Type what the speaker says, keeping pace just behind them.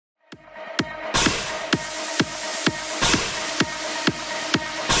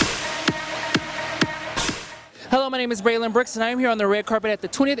Hello, my name is Braylon Brooks, and I am here on the red carpet at the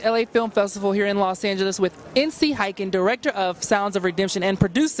 20th LA Film Festival here in Los Angeles with NC Hiken, director of Sounds of Redemption, and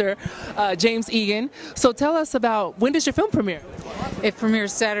producer James Egan. So tell us about, when does your film premiere? It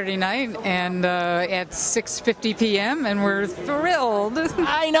premieres Saturday night and at 6:50 p.m. and we're thrilled.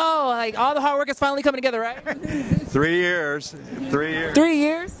 I know, like all the hard work is finally coming together, right? 3 years. 3 years. 3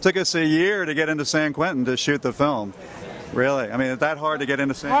 years? Took us a year to get into San Quentin to shoot the film. Really? I mean, it's that hard to get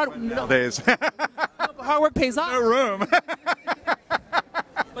into San Quentin nowadays. Hard work pays off. No room.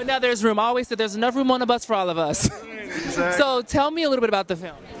 But now there's room. I always said there's enough room on the bus for all of us. Exactly. So tell me a little bit about the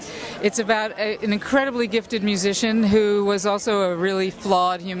film. It's about an incredibly gifted musician who was also a really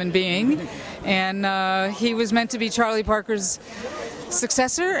flawed human being, and he was meant to be Charlie Parker's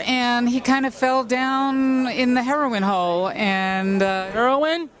successor, and he kind of fell down in the heroin hole. And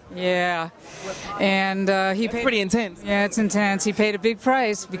Heroin? yeah, and he paid Pretty intense. Yeah, it's intense. He paid a big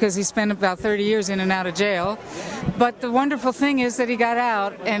price because he spent about 30 years in and out of jail. But the wonderful thing is that he got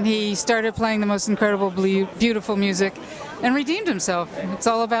out and he started playing the most incredible, beautiful music and redeemed himself. It's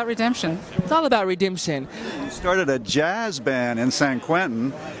all about redemption. It's all about redemption. He started a jazz band in San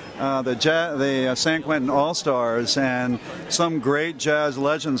Quentin, the San Quentin All-Stars, and some great jazz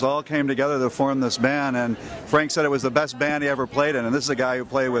legends all came together to form this band, and Frank said it was the best band he ever played in, and this is a guy who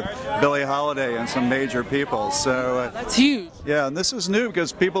played with Billie Holiday and some major people. So That's huge. yeah, and this is new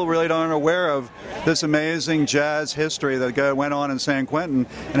because people really aren't aware of this amazing jazz history that went on in San Quentin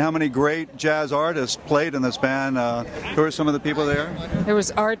and how many great jazz artists played in this band. Who are some of the people there? There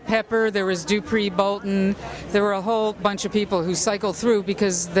was Art Pepper, there was Dupree Bolton, there were a whole bunch of people who cycled through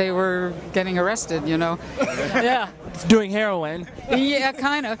because they were getting arrested, you know. Yeah. Doing heroin. Yeah,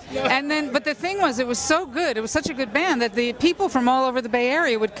 kind of. And then, but the thing was, it was so good, it was such a good band that the people from all over the Bay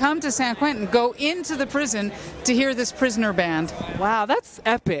Area would come to San Quentin, go into the prison to hear this prisoner band. Wow, that's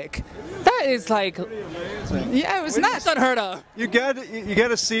epic. That is like, Yeah, it was nuts. that's unheard of. You got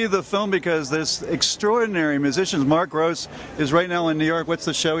to see the film because there's extraordinary musicians. Mark Gross is right now in New York. What's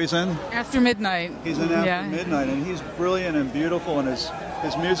the show he's in? After Midnight. He's in After Yeah. Midnight, and he's brilliant and beautiful, and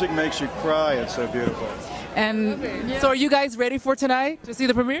his music makes you cry. It's so beautiful. And So are you guys ready for tonight to see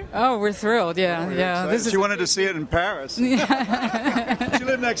the premiere? oh, we're thrilled. Yeah. This is She wanted to see it in Paris. She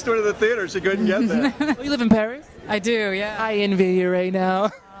lived next door to the theater. She couldn't get there. Oh, you live in Paris? I do. Yeah. I envy you right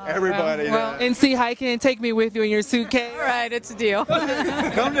now. Everybody. Well, yeah. NC Hiking, take me with you in your suitcase. All right, it's a deal.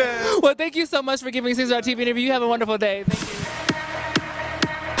 Come down. Well, thank you so much for giving me a 6-hour TV interview. You have a wonderful day. Thank you.